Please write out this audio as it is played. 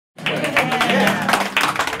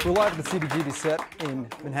We're live at the CBGB set in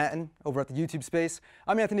Manhattan over at the YouTube space.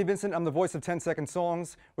 I'm Anthony Vincent. I'm the voice of 10 Second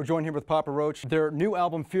Songs. We're joined here with Papa Roach. Their new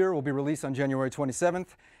album, Fear, will be released on January 27th.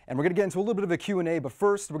 And we're going to get into a little bit of a Q&A, but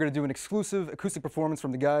first we're going to do an exclusive acoustic performance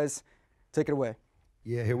from the guys. Take it away.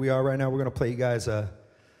 Yeah, here we are right now. We're going to play you guys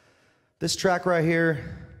this track right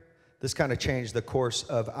here. This kind of changed the course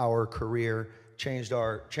of our career, changed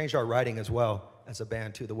our writing as well as a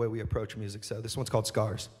band too, the way we approach music. So this one's called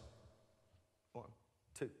Scars. 1,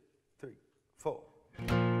 2, 3, 4.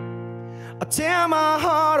 I tear my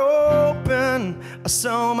heart open, I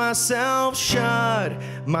sew myself shut.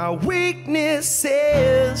 My weakness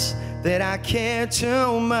is that I care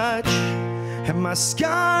too much, and my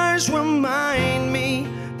scars remind me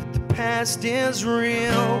that the past is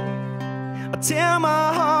real. I tear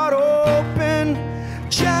my heart open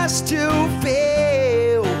just to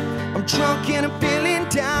feel I'm drunk and I'm feeling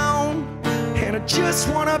down, and I just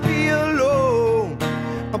wanna be alone.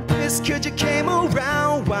 I'm pissed 'cause you came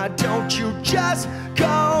around. Why don't you just go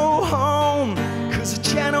home? 'Cause I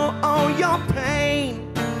channel all your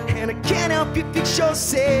pain, and I can't help you fix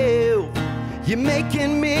yourself. You're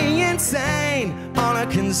making me insane. All I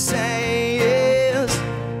can say is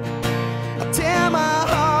I tear my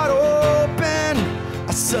heart open,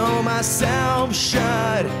 I sew myself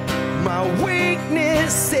shut. My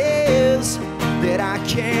weakness is that I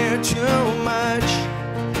care too much,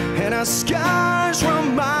 and our scars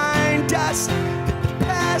remind us that the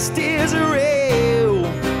past is real.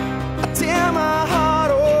 I tear my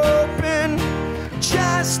heart open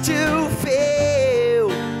just to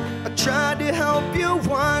feel. I tried to help you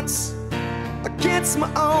once against my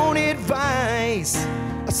own advice.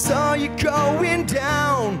 I saw you going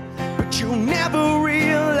down, but you never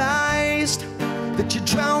realized that you're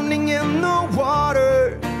drowning in the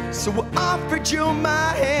water. So I offered you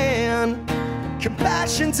my hand.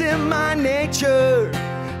 Compassion's in my nature.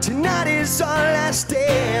 Tonight is our last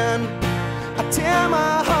stand. I tear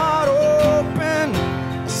my heart open,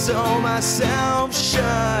 I sew myself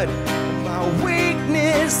shut. My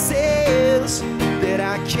weakness is that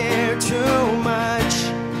I care too much,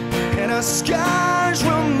 and our scars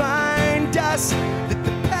remind us that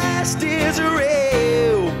the past is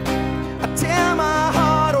real. I tear my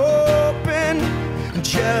heart open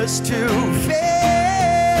just to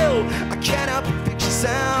fail. I can't help but fix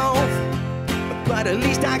yourself, but at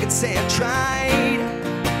least I can say I tried.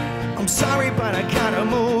 I'm sorry, but I gotta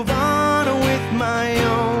move on with my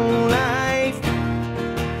own life.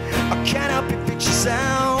 I can't help but fix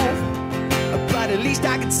yourself, but at least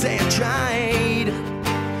I can say I tried.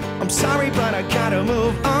 I'm sorry, but I gotta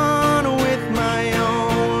move on with my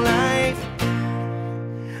own life.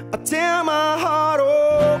 I tear my heart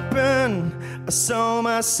open, I sew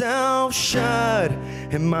myself shut,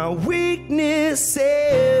 and my weakness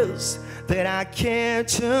is that I care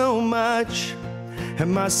too much,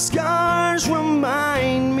 and my scars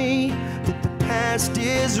remind me that the past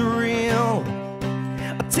is real.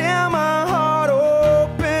 I tear my heart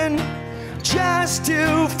open just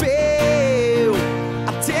to feel.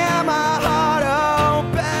 I tear my heart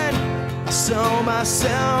open, I sew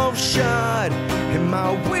myself shut, and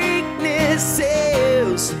my weakness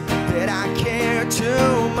is that I care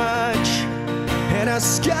too much, and our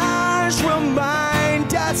scars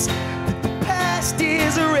remind us that the past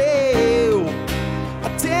is real. I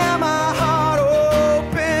tear my heart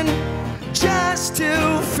open just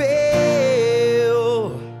to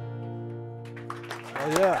feel. Oh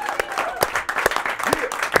yeah.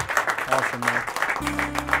 Awesome, man.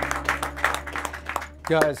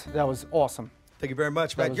 Guys, that was awesome. Thank you very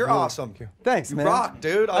much, man. was You're really- awesome. thank you. Thanks, You man. rock,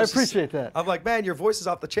 dude. I appreciate that. I'm like, man, your voice is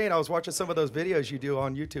off the chain. I was watching some of those videos you do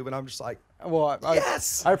on YouTube, and I'm just like, Well,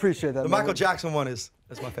 yes! I appreciate that. The man. Michael Jackson one is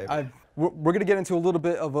my favorite. We're going to get into a little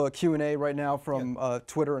bit of a Q&A right now from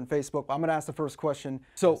Twitter and Facebook. I'm going to ask the first question.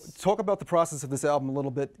 So talk about the process of this album a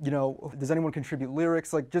little bit. You know, does anyone contribute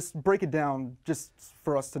lyrics? Like, just break it down just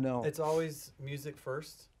for us to know. It's always music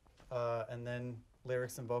first, and then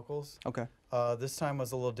lyrics and vocals. Okay. This time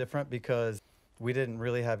was a little different because we didn't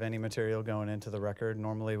really have any material going into the record.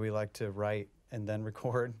 Normally we like to write and then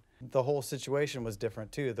record. The whole situation was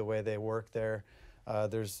different too, the way they work there.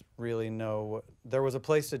 There's really there was a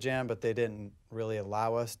place to jam, but they didn't really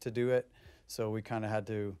allow us to do it. So we kind of had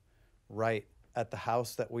to write at the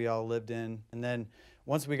house that we all lived in. And then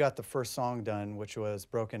once we got the first song done, which was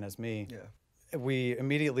Broken As Me, we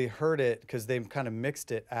immediately heard it because they kind of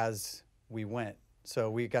mixed it as we went. So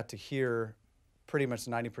we got to hear pretty much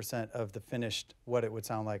 90% of the finished, what it would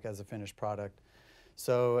sound like as a finished product.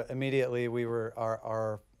 So immediately we were,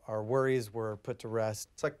 our our worries were put to rest.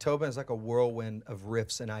 It's like Tobin is like a whirlwind of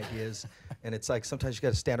riffs and ideas, and it's like sometimes you got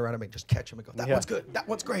to stand around him and just catch him and go, that one's good, that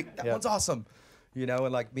one's great, that one's awesome, you know.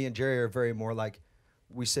 And like me and Jerry are very more like,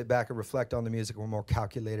 we sit back and reflect on the music. We're more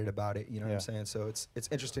calculated about it, you know what I'm saying? So it's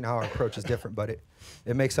interesting how our approach is different, but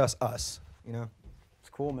it makes us us, you know. It's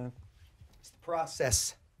cool, man. It's the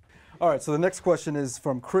process. All right, so the next question is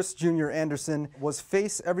from Chris Jr. Anderson. Was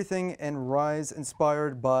Face Everything and Rise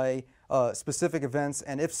inspired by specific events,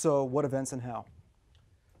 and if so, what events and how?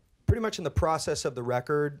 Pretty much in the process of the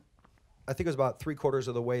record, I think it was about 3/4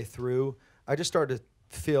 of the way through, I just started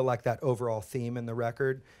to feel like that overall theme in the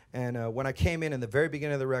record. And when I came in the very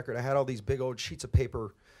beginning of the record, I had all these big old sheets of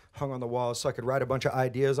paper hung on the walls so I could write a bunch of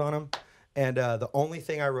ideas on them. And the only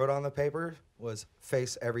thing I wrote on the paper was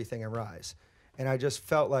Face Everything and Rise. And I just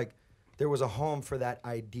felt like there was a home for that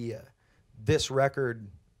idea. This record,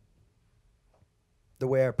 the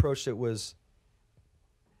way I approached it was,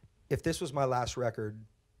 if this was my last record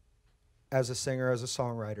as a singer, as a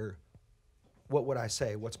songwriter, what would I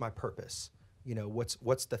say? What's my purpose? You know,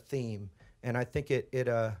 what's the theme? And I think it's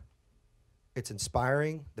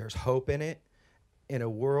inspiring. There's hope in it. In a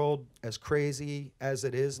world as crazy as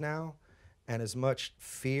it is now, and as much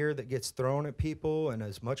fear that gets thrown at people, and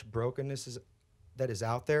as much brokenness that is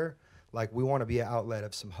out there, like, we want to be an outlet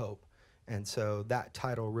of some hope. And so that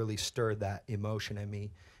title really stirred that emotion in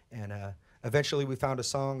me. And eventually we found a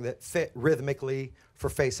song that fit rhythmically for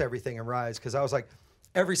Face Everything and Rise, because I was like,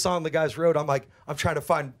 every song the guys wrote, I'm like, I'm trying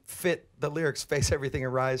to fit the lyrics Face Everything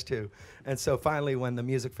and Rise to. And so finally, when the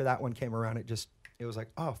music for that one came around, it was like,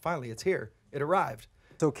 oh, finally, it's here. It arrived.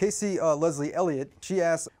 So Casey Leslie Elliott, she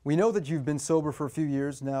asks, we know that you've been sober for a few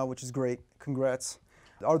years now, which is great. Congrats.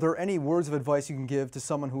 Are there any words of advice you can give to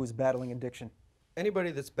someone who is battling addiction?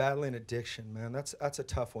 Anybody that's battling addiction, man, that's a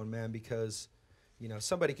tough one, man, because, you know,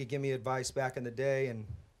 somebody could give me advice back in the day and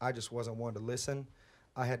I just wasn't one to listen.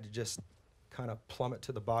 I had to just kind of plummet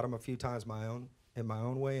to the bottom a few times in my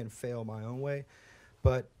own way and fail my own way.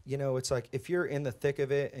 But, you know, it's like, if you're in the thick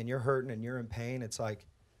of it and you're hurting and you're in pain, it's like,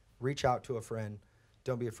 reach out to a friend.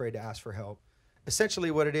 Don't be afraid to ask for help.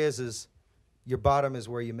 Essentially what it is your bottom is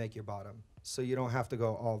where you make your bottom. So you don't have to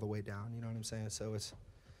go all the way down, you know what I'm saying? So it's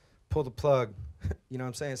pull the plug, you know what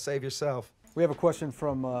I'm saying? Save yourself. We have a question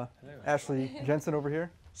from Ashley Jensen over here.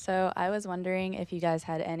 So I was wondering if you guys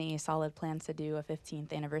had any solid plans to do a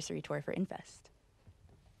 15th anniversary tour for Infest.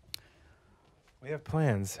 We have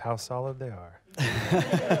plans. How solid they are.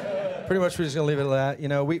 Pretty much we're just going to leave it at that. You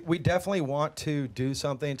know, we definitely want to do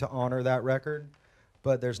something to honor that record,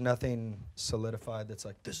 but there's nothing solidified that's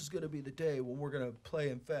like, this is going to be the day when we're going to play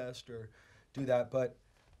Infest or do that. But,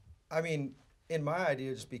 I mean, in my idea,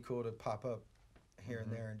 it'd just be cool to pop up here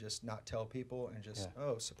and there and just not tell people and just,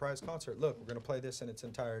 oh, surprise concert. Look, we're going to play this in its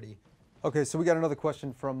entirety. Okay, so we got another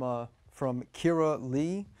question from Kira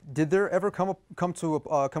Lee. Did there ever come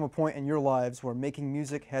a point in your lives where making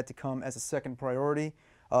music had to come as a second priority?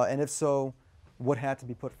 And if so, what had to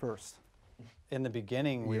be put first? In the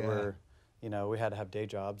beginning, we were, you know, we had to have day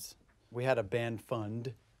jobs. We had a band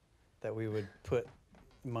fund that we would put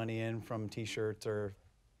money in from T-shirts or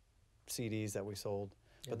CDs that we sold.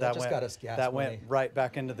 Yeah, that went right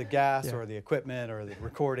back into the gas or the equipment or the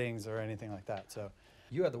recordings or anything like that. So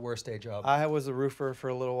you had the worst day job. I was a roofer for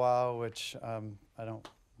a little while, which I don't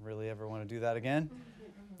really ever want to do that again.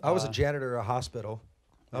 I was a janitor at a hospital.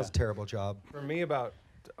 That was a terrible job. For me, about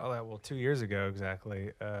 2 years ago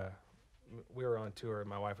exactly, we were on tour.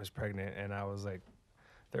 My wife was pregnant, and I was like,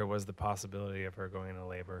 there was the possibility of her going into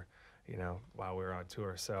labor, you know, while we were on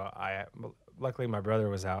tour. So luckily my brother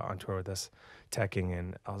was out on tour with us teching,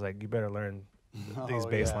 and I was like, you better learn these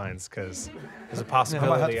bass lines, because there's a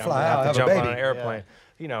possibility I'm gonna have to jump on an airplane.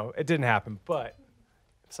 You know, it didn't happen, but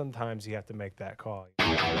sometimes you have to make that call.